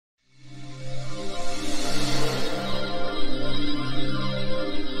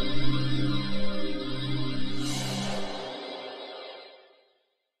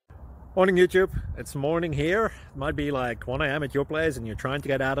Morning YouTube, it's morning here. It might be like 1 a.m. at your place and you're trying to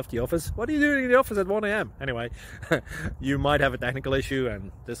get out of the office. What are you doing in the office at 1 a.m? Anyway, you might have a technical issue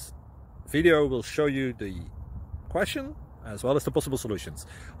and this video will show you the question as well as the possible solutions.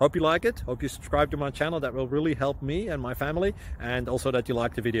 Hope you like it, hope you subscribe to my channel. That will really help me and my family, and also that you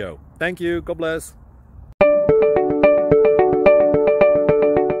like the video. Thank you, God bless.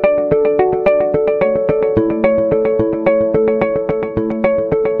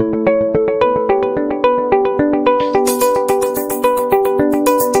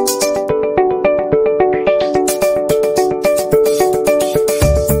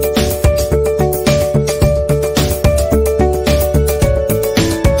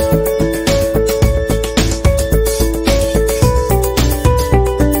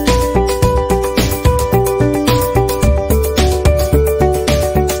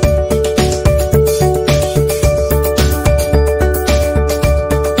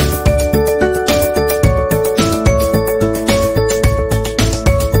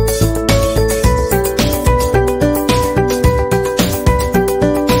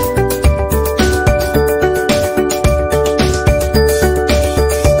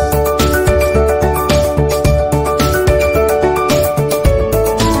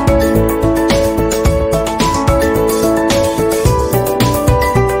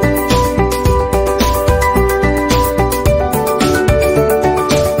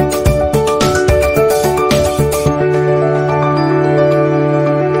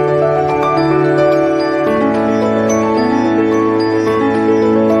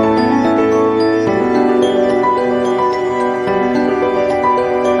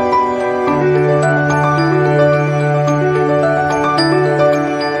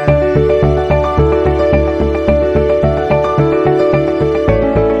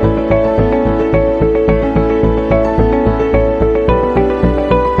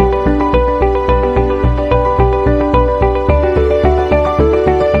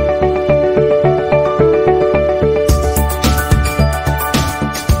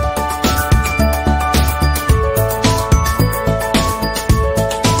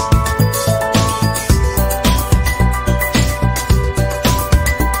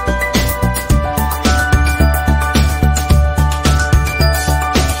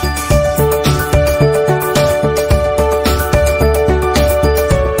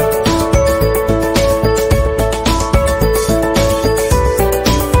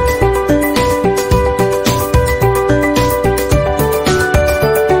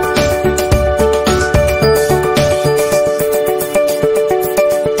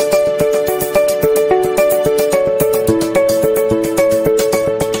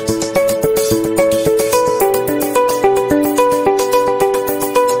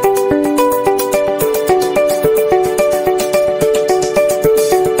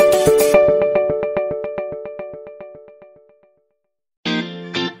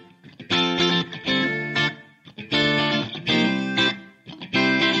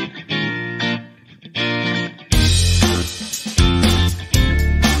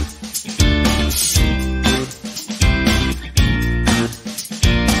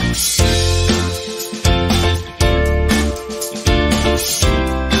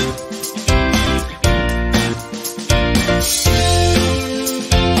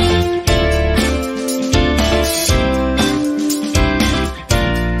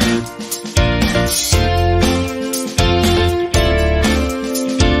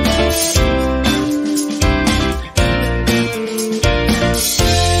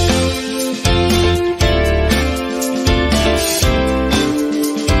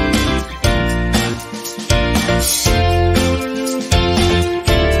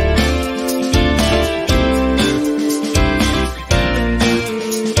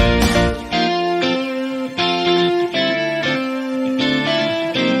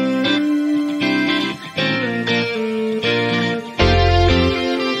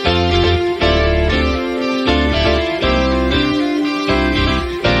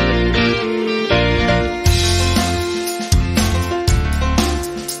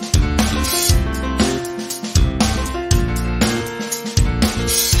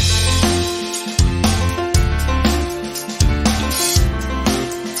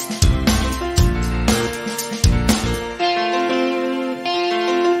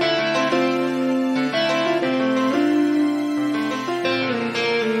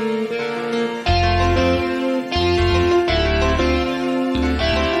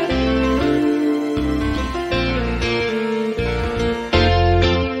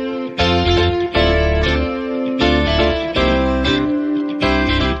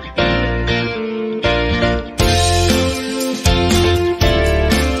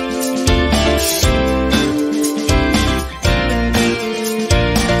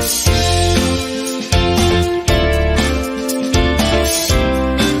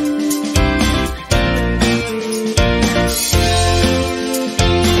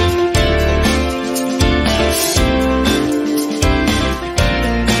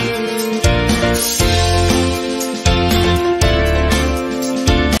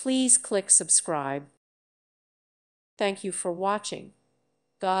 click subscribe. Thank you for watching.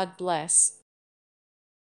 God bless.